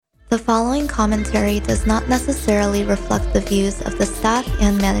The following commentary does not necessarily reflect the views of the staff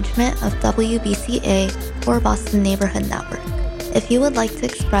and management of WBCA or Boston Neighborhood Network. If you would like to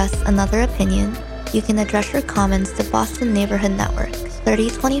express another opinion, you can address your comments to Boston Neighborhood Network,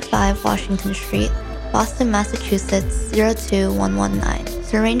 3025 Washington Street, Boston, Massachusetts 02119.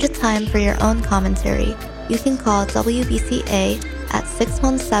 To arrange a time for your own commentary, you can call WBCA at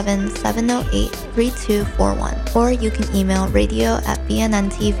 617-708-3241, or you can email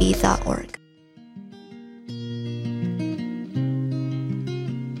radio@bnntv.org.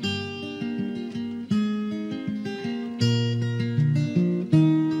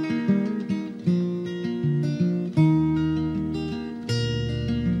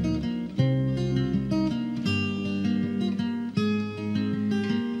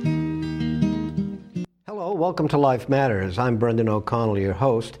 Welcome to Life Matters. I'm Brendan O'Connell, your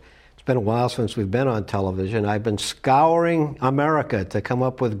host. It's been a while since we've been on television. I've been scouring America to come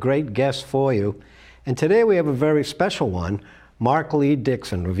up with great guests for you. And today we have a very special one, Mark Lee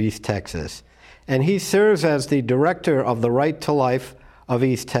Dickson of East Texas. And he serves as the director of the Right to Life of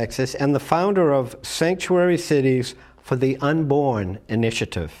East Texas and the founder of Sanctuary Cities for the Unborn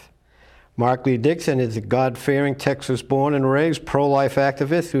Initiative. Mark Lee Dickson is a God-fearing, Texas-born and raised pro-life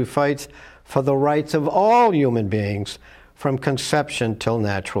activist who fights for the rights of all human beings from conception till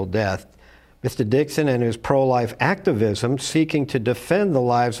natural death. Mr. Dickson and his pro-life activism seeking to defend the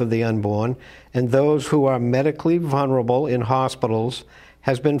lives of the unborn and those who are medically vulnerable in hospitals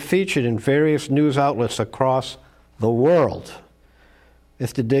has been featured in various news outlets across the world.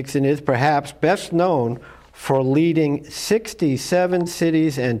 Mr. Dickson is perhaps best known for leading 67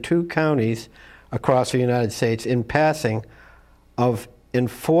 cities and 2 counties across the United States in passing of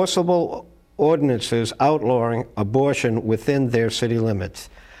enforceable ordinances outlawing abortion within their city limits.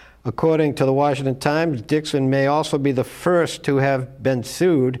 According to the Washington Times, Dickson may also be the first to have been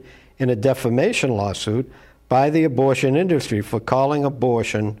sued in a defamation lawsuit by the abortion industry for calling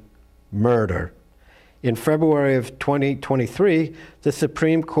abortion murder. In February of 2023, the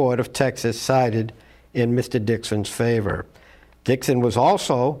Supreme Court of Texas sided in Mr. Dickson's favor. Dickson was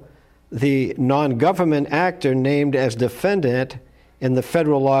also the non-government actor named as defendant in the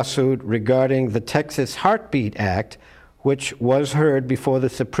federal lawsuit regarding the Texas Heartbeat Act, which was heard before the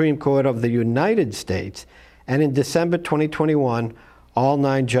Supreme Court of the United States. And in December 2021, all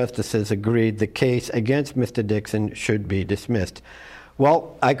 9 justices agreed the case against Mr. Dickson should be dismissed.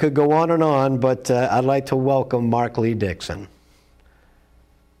 Well, I could go on, but I'd like to welcome Mark Lee Dickson.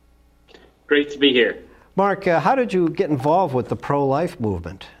 Great to be here. Mark, how did you get involved with the pro-life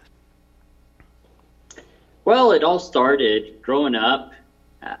movement? Well, it all started growing up.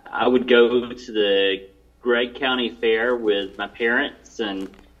 I would go to the Gregg County Fair with my parents, and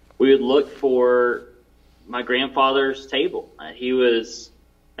we would look for my grandfather's table. He was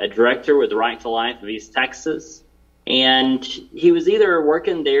a director with the Right to Life of East Texas, and he was either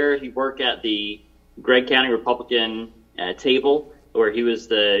working there, he'd work at the Gregg County Republican table, or he was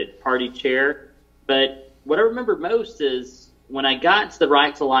the party chair. But what I remember most is when I got to the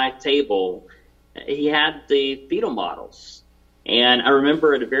Right to Life table, he had the fetal models. And I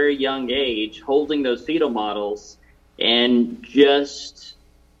remember at a very young age holding those fetal models and just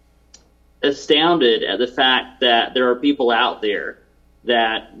astounded at the fact that there are people out there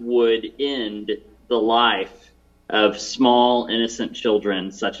that would end the life of small, innocent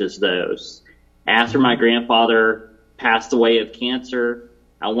children such as those. After my grandfather passed away of cancer,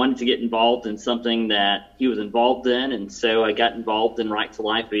 I wanted to get involved in something that he was involved in, and so I got involved in Right to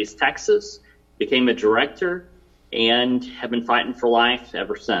Life of East Texas, became a director, and have been fighting for life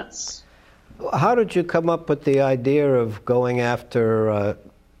ever since. How did you come up with the idea of going after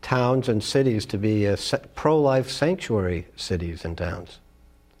towns and cities to be pro-life sanctuary cities and towns?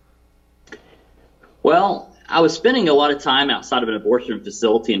 Well, I was spending a lot of time outside of an abortion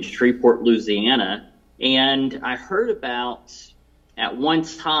facility in Shreveport, Louisiana, and I heard about, at one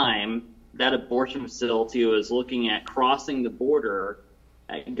time, that abortion facility was looking at crossing the border,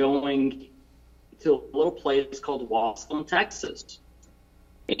 going to a little place called Wascom, Texas.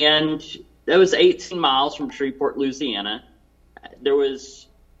 And that was 18 miles from Shreveport, Louisiana. There was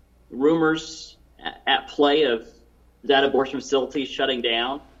rumors at play of that abortion facility shutting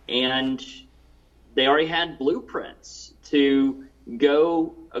down, and they already had blueprints to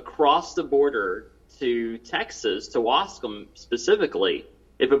go across the border to Texas, to Wascom specifically,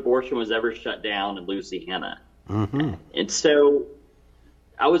 if abortion was ever shut down in Louisiana. Mm-hmm. And so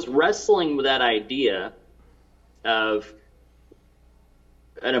I was wrestling with that idea of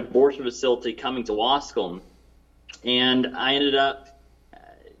an abortion facility coming to Wascom, and I ended up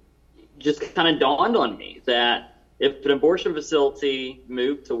just kind of dawned on me that if an abortion facility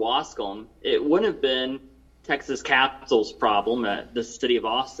moved to Wascom, it wouldn't have been Texas Capital's problem at the city of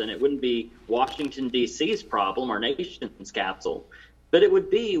Austin. It wouldn't be Washington, D.C.'s problem, our nation's capital, but it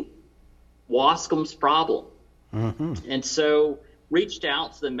would be Wascom's problem. Mm-hmm. And so reached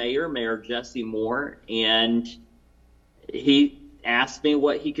out to the mayor, Mayor Jesse Moore, and he asked me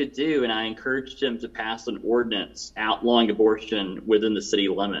what he could do, and I encouraged him to pass an ordinance outlawing abortion within the city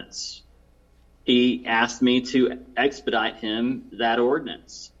limits. He asked me to expedite him that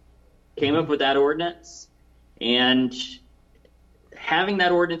ordinance. Came up with that ordinance, and having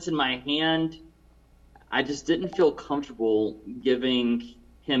that ordinance in my hand, I just didn't feel comfortable giving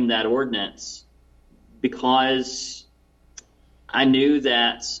him that ordinance because I knew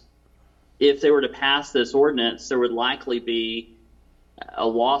that if they were to pass this ordinance, there would likely be a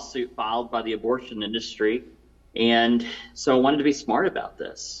lawsuit filed by the abortion industry. And so I wanted to be smart about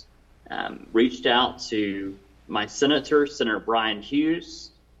this. Reached out to my senator, Senator Brian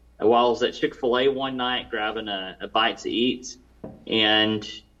Hughes, while I was at Chick-fil-A one night grabbing a bite to eat. And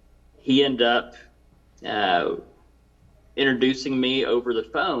he ended up introducing me over the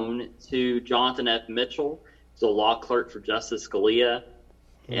phone to Jonathan F. Mitchell, who's a law clerk for Justice Scalia.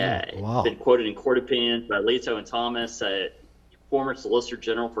 Wow. Been quoted in court opinions by Alito and Thomas, former Solicitor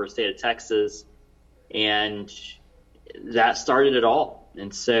General for the state of Texas. And that started it all.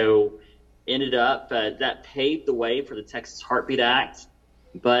 And so ended up, that paved the way for the Texas Heartbeat Act.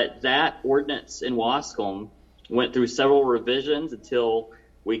 But that ordinance in Wascom went through several revisions until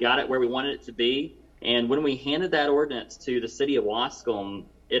we got it where we wanted it to be. And when we handed that ordinance to the city of Wascom,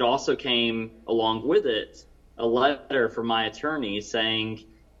 it also came along with it a letter from my attorney saying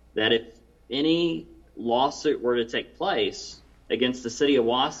that if any lawsuit were to take place against the city of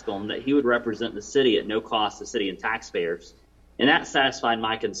Wascom, that he would represent the city at no cost to city and taxpayers. And that satisfied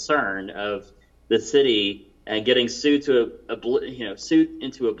my concern of the city getting sued sued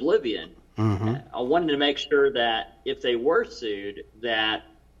into oblivion. Mm-hmm. I wanted to make sure that if they were sued, that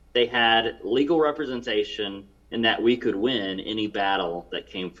they had legal representation and that we could win any battle that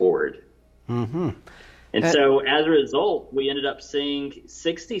came forward. Mm-hmm. And so as a result, we ended up seeing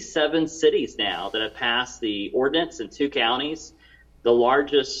 67 cities now that have passed the ordinance in 2 counties, the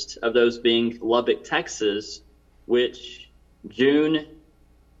largest of those being Lubbock, Texas, which June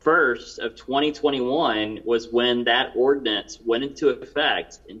 1st of 2021 was when that ordinance went into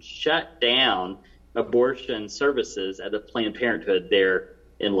effect and shut down abortion services at the Planned Parenthood there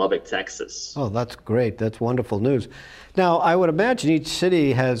in Lubbock, Texas. Oh, that's great. That's wonderful news. Now, I would imagine each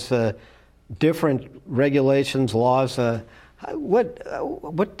city has different regulations, laws.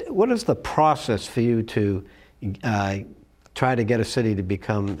 What is the process for you to try to get a city to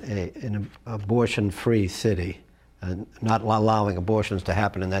become an abortion-free city, not allowing abortions to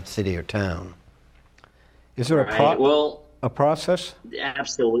happen in that city or town? Is there a process?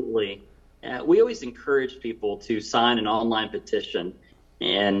 Absolutely. We always encourage people to sign an online petition,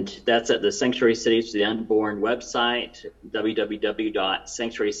 and that's at the Sanctuary Cities for the Unborn website,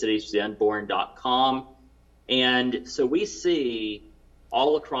 www.sanctuarycitiesfortheunborn.com. And so we see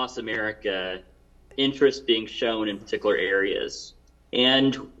all across America interest being shown in particular areas.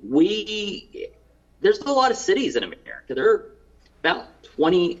 And there's a lot of cities in America. There are about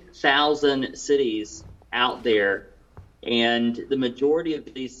 20,000 cities out there, and the majority of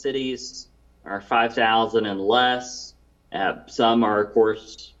these cities are 5,000 and less. Some are, of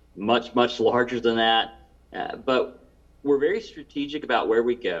course, much, much larger than that. But we're very strategic about where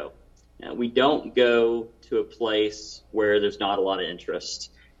we go. We don't go to a place where there's not a lot of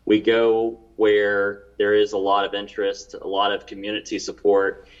interest. We go where there is a lot of interest, a lot of community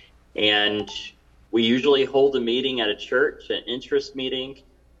support, and we usually hold a meeting at a church, an interest meeting.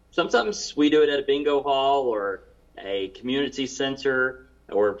 Sometimes we do it at a bingo hall or a community center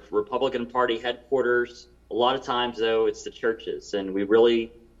or Republican Party headquarters. A lot of times, though, it's the churches, and we really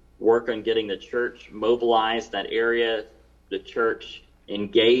work on getting the church mobilized in that area, the church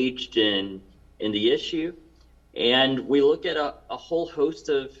engaged in the issue, and we look at a whole host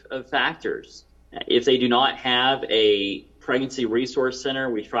of factors. If they do not have a pregnancy resource center,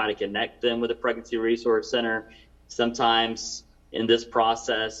 we try to connect them with a pregnancy resource center. Sometimes in this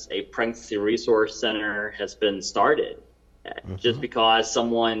process, a pregnancy resource center has been started. Just because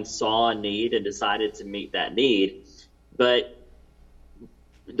someone saw a need and decided to meet that need. But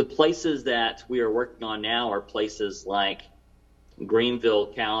the places that we are working on now are places like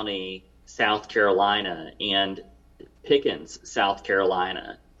Greenville County, South Carolina, and Pickens, South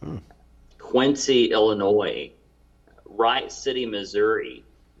Carolina, Quincy, Illinois, Wright City, Missouri,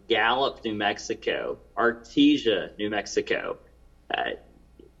 Gallup, New Mexico, Artesia, New Mexico.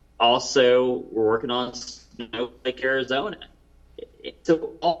 Also, we're working on Snowflake, Arizona.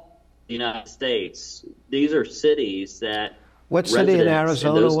 So all the United States, these are cities that What city in residents in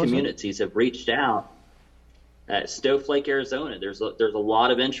Arizona those was it? communities have reached out. Snowflake, Arizona. There's a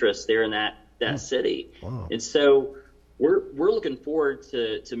lot of interest there in that city, Wow. and so we're looking forward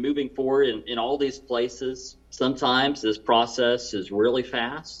to moving forward in all these places. Sometimes this process is really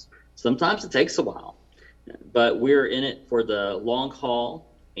fast. Sometimes it takes a while, but we're in it for the long haul,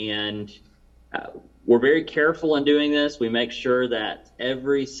 and we're very careful in doing this. We make sure that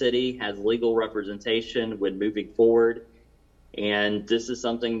every city has legal representation when moving forward, and this is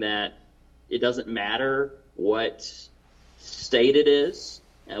something that it doesn't matter what state it is.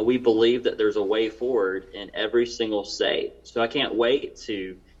 We believe that there's a way forward in every single state. So I can't wait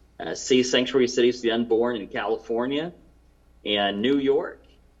to see Sanctuary Cities of the Unborn in California and New York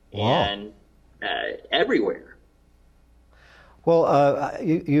and everywhere. Well,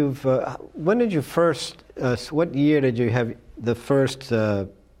 when did you first, what year did you have the first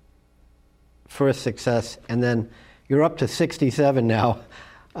success? And then you're up to 67 now.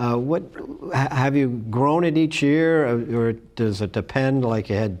 What have you grown it each year, or does it depend? Like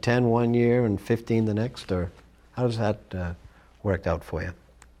you had 10 one year and 15 the next, or how does that work out for you?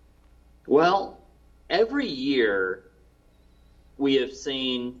 Well, every year we have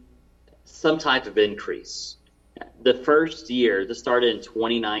seen some type of increase. The first year, this started in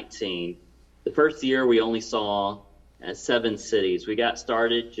 2019. The first year we only saw 7 cities. We got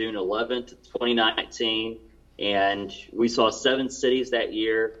started June 11th, 2019. And we saw 7 cities that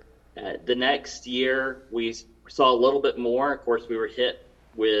year. The next year, we saw a little bit more. Of course, we were hit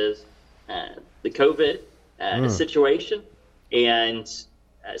with the COVID situation. And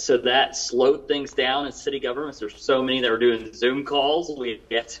so that slowed things down in city governments. There's so many that were doing Zoom calls. We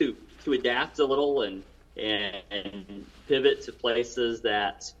had to adapt a little and pivot to places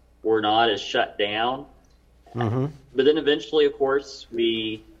that were not as shut down. But then eventually, of course,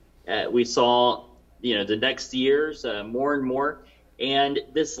 we saw the next years, more and more. And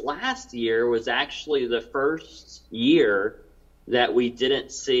this last year was actually the first year that we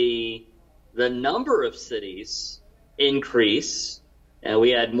didn't see the number of cities increase.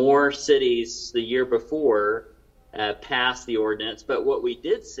 We had more cities the year before pass the ordinance. But what we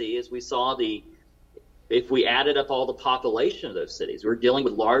did see is we saw if we added up all the population of those cities, we're dealing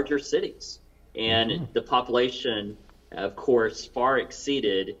with larger cities. And the population, of course, far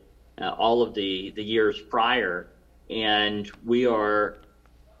exceeded all of the years prior, and we are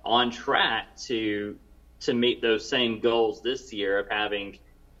on track to meet those same goals this year of having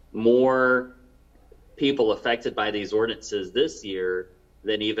more people affected by these ordinances this year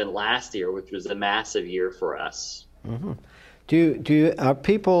than even last year, which was a massive year for us. Are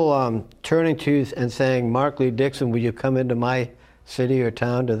people turning to you and saying, Mark Lee Dickson, will you come into my city or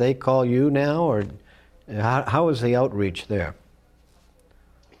town? Do they call you now, or how is the outreach there?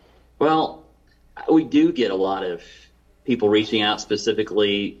 Well, we do get a lot of people reaching out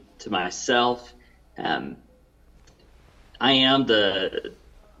specifically to myself. I am the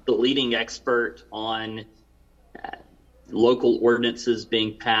leading expert on local ordinances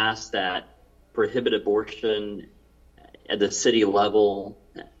being passed that prohibit abortion at the city level.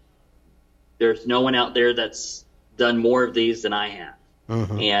 There's no one out there that's done more of these than I have.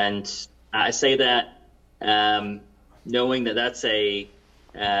 And I say that knowing that that's a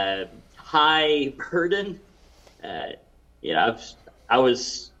high burden. I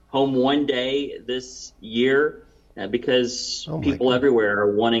was home one day this year because people everywhere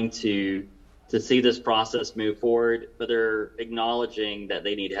are wanting to see this process move forward, but they're acknowledging that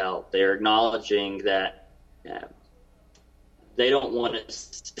they need help. They're acknowledging that they don't want to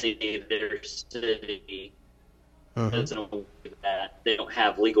see their city that they don't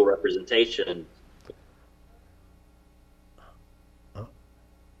have legal representation.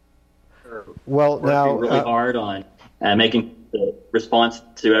 Well, now really hard on making the response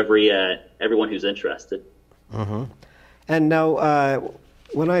to everyone who's interested. And now,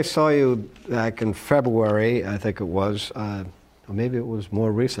 when I saw you back in February, I think it was, or maybe it was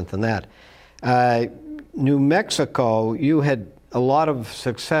more recent than that, New Mexico, you had a lot of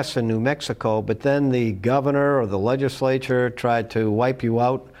success in New Mexico, but then the governor or the legislature tried to wipe you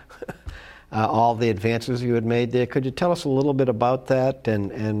out, all the advances you had made there. Could you tell us a little bit about that,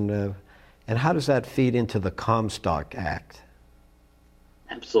 and how does that feed into the Comstock Act?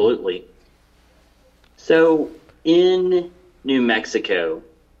 Absolutely. So in New Mexico,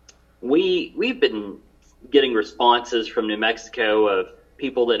 we've been getting responses from New Mexico of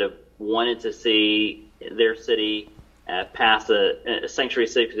people that have wanted to see their city pass a Sanctuary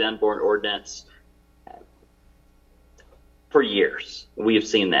Cities of the Unborn ordinance for years. We have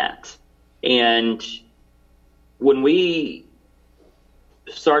seen that. And when we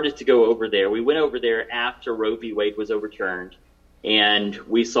started to go over there, we went over there after Roe v. Wade was overturned, and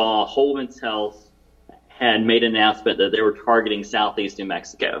we saw Holman's Health had made an announcement that they were targeting southeast New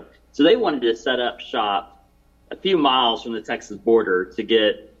Mexico. So they wanted to set up shop a few miles from the Texas border to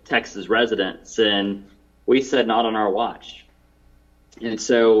get Texas residents, and we said not on our watch. And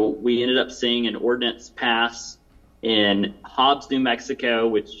so we ended up seeing an ordinance pass in Hobbs, New Mexico,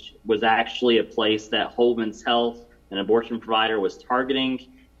 which was actually a place that Holman's Health, an abortion provider, was targeting.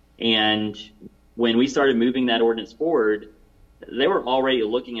 And when we started moving that ordinance forward, they were already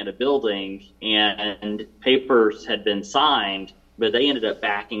looking at a building and papers had been signed, but they ended up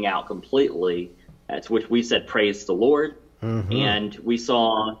backing out completely, to which we said, praise the Lord. Mm-hmm. And we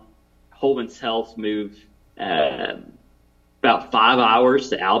saw Holman's Health move about 5 hours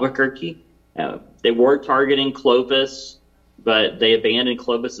to Albuquerque. They were targeting Clovis, but they abandoned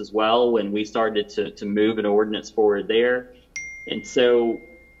Clovis as well when we started to move an ordinance forward there. And so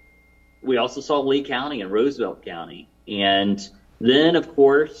we also saw Lee County and Roosevelt County. And then, of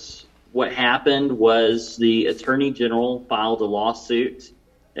course, what happened was the Attorney General filed a lawsuit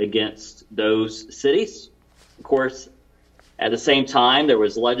against those cities. Of course, at the same time, there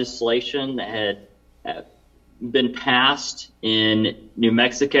was legislation that had been passed in New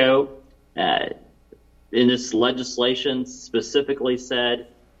Mexico. In this legislation specifically said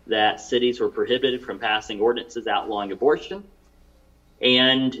that cities were prohibited from passing ordinances outlawing abortion.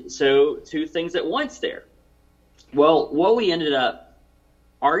 And so two things at once there. Well, what we ended up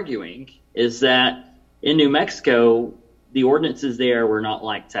arguing is that in New Mexico, the ordinances there were not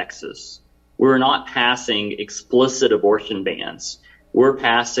like Texas. We're not passing explicit abortion bans. We're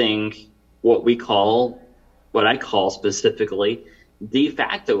passing what I call specifically de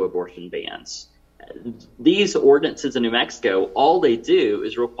facto abortion bans. These ordinances in New Mexico, all they do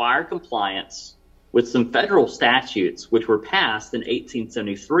is require compliance with some federal statutes which were passed in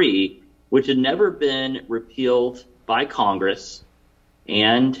 1873, which had never been repealed by Congress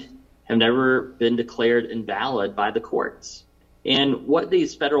and have never been declared invalid by the courts. And what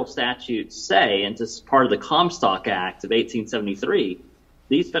these federal statutes say, and this is part of the Comstock Act of 1873,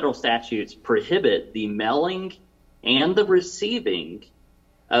 these federal statutes prohibit the mailing and the receiving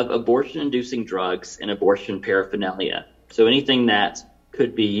of abortion-inducing drugs and abortion paraphernalia. So anything that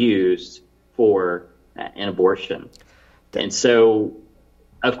could be used for an abortion. And so,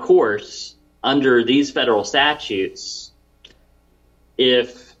 of course, under these federal statutes,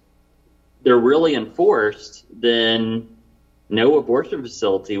 if they're really enforced, then no abortion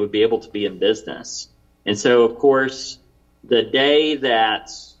facility would be able to be in business. And so, of course, the day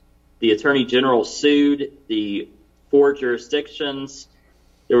that the Attorney General sued the 4 jurisdictions,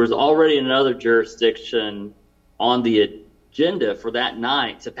 there was already another jurisdiction on the agenda for that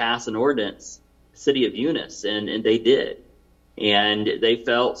night to pass an ordinance, City of Eunice, and they did. And they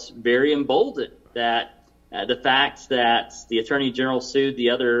felt very emboldened that the fact that the Attorney General sued the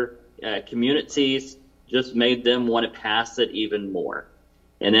other communities just made them want to pass it even more.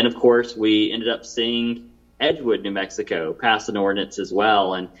 And then, of course, we ended up seeing Edgewood, New Mexico, pass an ordinance as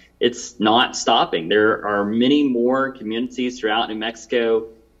well. And it's not stopping. There are many more communities throughout New Mexico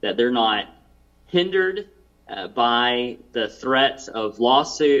that they're not hindered by the threat of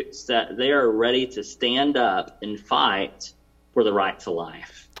lawsuits, that they are ready to stand up and fight for the right to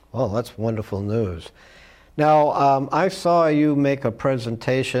life. Well, that's wonderful news. Now, I saw you make a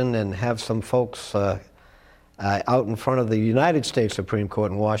presentation and have some folks out in front of the United States Supreme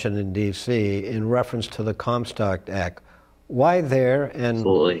Court in Washington, D.C. in reference to the Comstock Act. Why there, and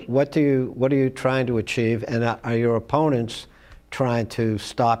Absolutely. What are you trying to achieve, and are your opponents trying to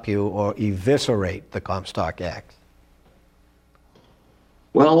stop you or eviscerate the Comstock Act?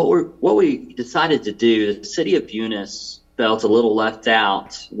 Well, what we decided to do, the City of Eunice felt a little left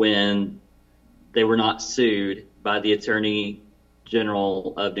out when they were not sued by the Attorney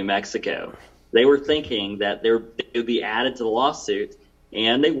General of New Mexico. They were thinking that they would be added to the lawsuit,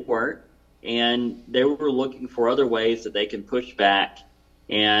 and they weren't. And they were looking for other ways that they can push back,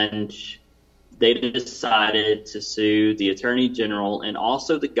 and they decided to sue the Attorney General and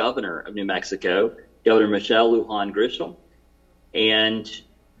also the Governor of New Mexico, Governor Michelle Lujan Grisham. And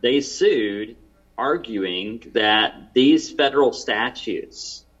they sued, arguing that these federal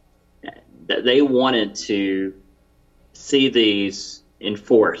statutes, that they wanted to see these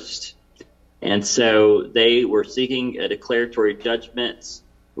enforced. And so they were seeking a declaratory judgment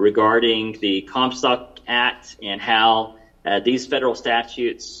regarding the Comstock Act and how these federal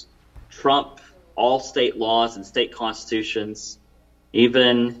statutes trump all state laws and state constitutions,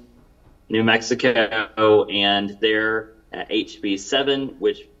 even New Mexico and their HB 7,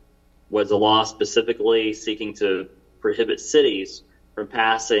 which was a law specifically seeking to prohibit cities from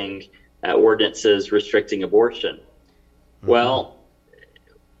passing ordinances restricting abortion. Mm-hmm. Well,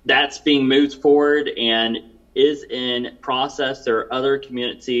 that's being moved forward and is in process. There are other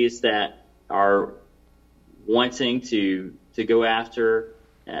communities that are wanting to go after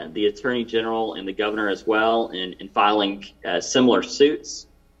the Attorney General and the Governor as well in filing similar suits.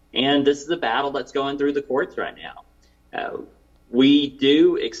 And this is a battle that's going through the courts right now. We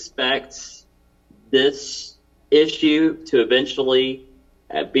do expect this issue to eventually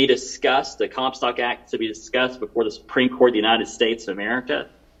be discussed, the Comstock Act to be discussed before the Supreme Court of the United States of America.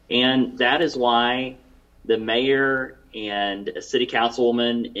 And that is why the mayor and a city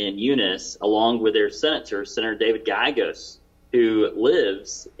councilwoman in Eunice, along with their senator, Senator David Gallegos, who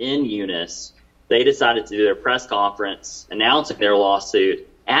lives in Eunice, they decided to do their press conference announcing their lawsuit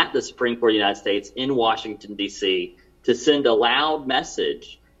at the Supreme Court of the United States in Washington, D.C., to send a loud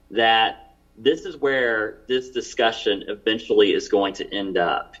message that this is where this discussion eventually is going to end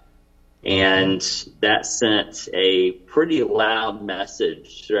up. And that sent a pretty loud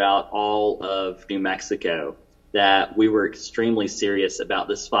message throughout all of New Mexico that we were extremely serious about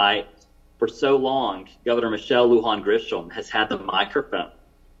this fight. For so long, Governor Michelle Lujan Grisham has had the microphone,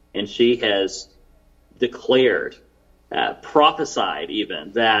 and she has declared, prophesied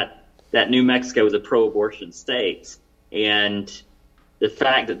even, that New Mexico is a pro-abortion state. And the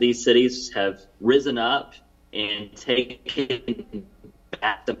fact that these cities have risen up and taken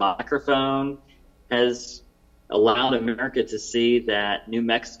back the microphone has allowed America to see that New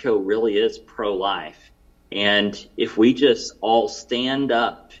Mexico really is pro-life. And if we just all stand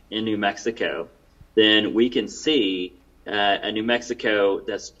up in New Mexico, then we can see a New Mexico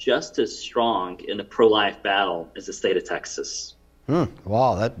that's just as strong in the pro-life battle as the state of Texas.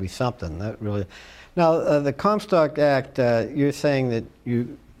 Wow, that'd be something. That really. Now, the Comstock Act, you're saying that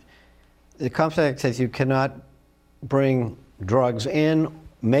the Comstock Act says you cannot bring drugs in,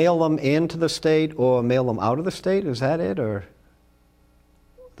 mail them into the state, or mail them out of the state. Is that it, or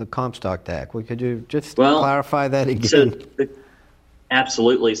the Comstock Act? Could you just clarify that again?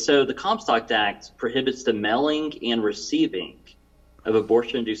 Absolutely. So the Comstock Act prohibits the mailing and receiving of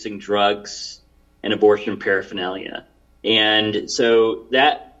abortion-inducing drugs and abortion paraphernalia. And so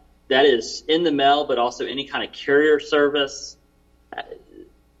that is in the mail, but also any kind of carrier service,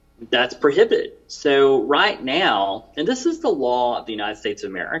 that's prohibited. So right now, and this is the law of the United States of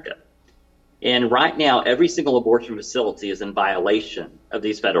America, and right now every single abortion facility is in violation of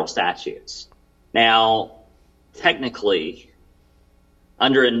these federal statutes. Now, technically,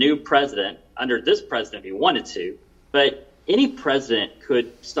 under a new president, under this president if he wanted to, but any president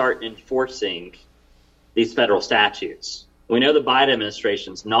could start enforcing these federal statutes. We know the Biden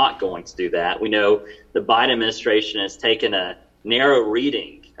administration is not going to do that. We know the Biden administration has taken a narrow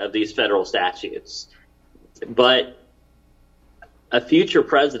reading of these federal statutes. But a future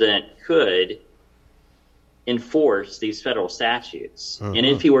president could enforce these federal statutes. Mm-hmm. And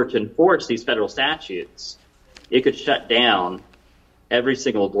if he were to enforce these federal statutes, it could shut down every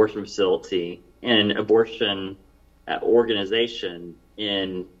single abortion facility and abortion organization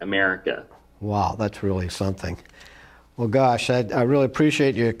in America. Wow, that's really something. Well, gosh, I really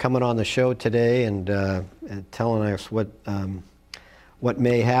appreciate you coming on the show today and telling us what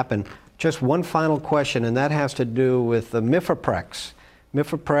may happen. Just one final question, and that has to do with the Mifeprex.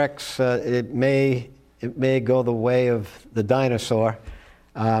 Mifeprex, it may go the way of the dinosaur,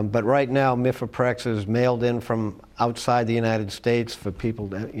 but right now Mifeprex is mailed in from outside the United States for people,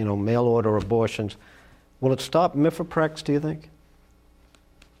 mail order abortions. Will it stop Mifeprex, do you think?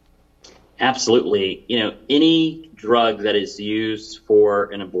 Absolutely. Any drug that is used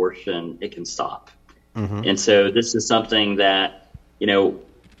for an abortion, it can stop. Mm-hmm. And so this is something that,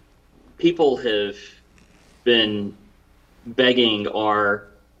 people have been begging our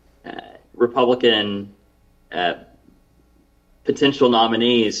Republican potential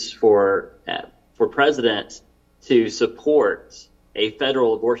nominees for president to support a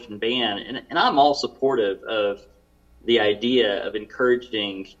federal abortion ban. And I'm all supportive of the idea of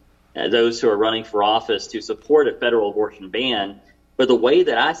encouraging those who are running for office to support a federal abortion ban. But the way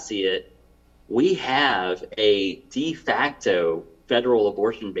that I see it, we have a de facto federal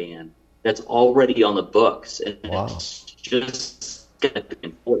abortion ban that's already on the books, and it's just going to be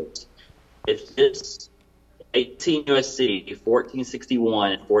enforced. If it's 18 U.S.C.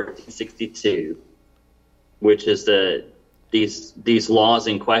 1461 and 1462, which is these laws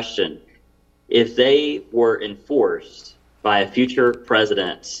in question, if they were enforced by a future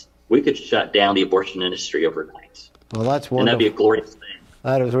president, we could shut down the abortion industry overnight. Well, that's wonderful. And that'd be a glorious thing.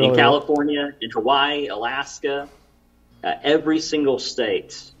 That is really in California, in Hawaii, Alaska, every single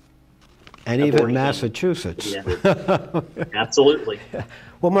state And even Massachusetts. Yeah. Absolutely.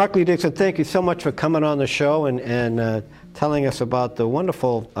 Well, Mark Lee Dickson, thank you so much for coming on the show and telling us about the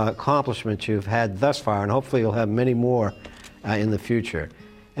wonderful accomplishments you've had thus far, and hopefully you'll have many more in the future.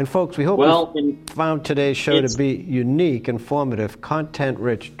 And folks, we hope you found today's show to be unique, informative,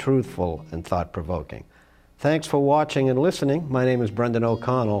 content-rich, truthful, and thought-provoking. Thanks for watching and listening. My name is Brendan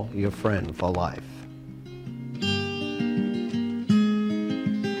O'Connell, your friend for life.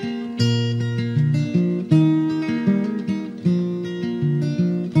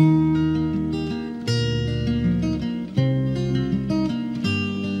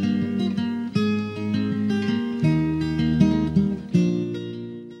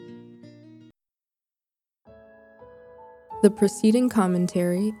 The preceding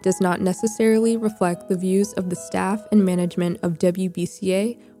commentary does not necessarily reflect the views of the staff and management of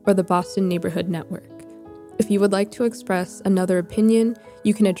WBCA or the Boston Neighborhood Network. If you would like to express another opinion,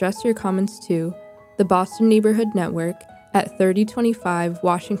 you can address your comments to the Boston Neighborhood Network at 3025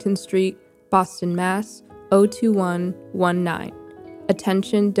 Washington Street, Boston, Mass. 02119.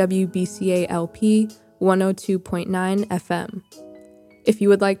 Attention WBCA LP 102.9 FM. If you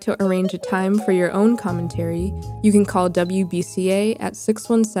would like to arrange a time for your own commentary, you can call WBCA at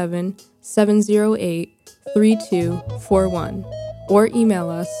 617-708-3241 or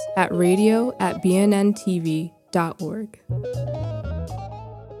email us at radio@bnntv.org.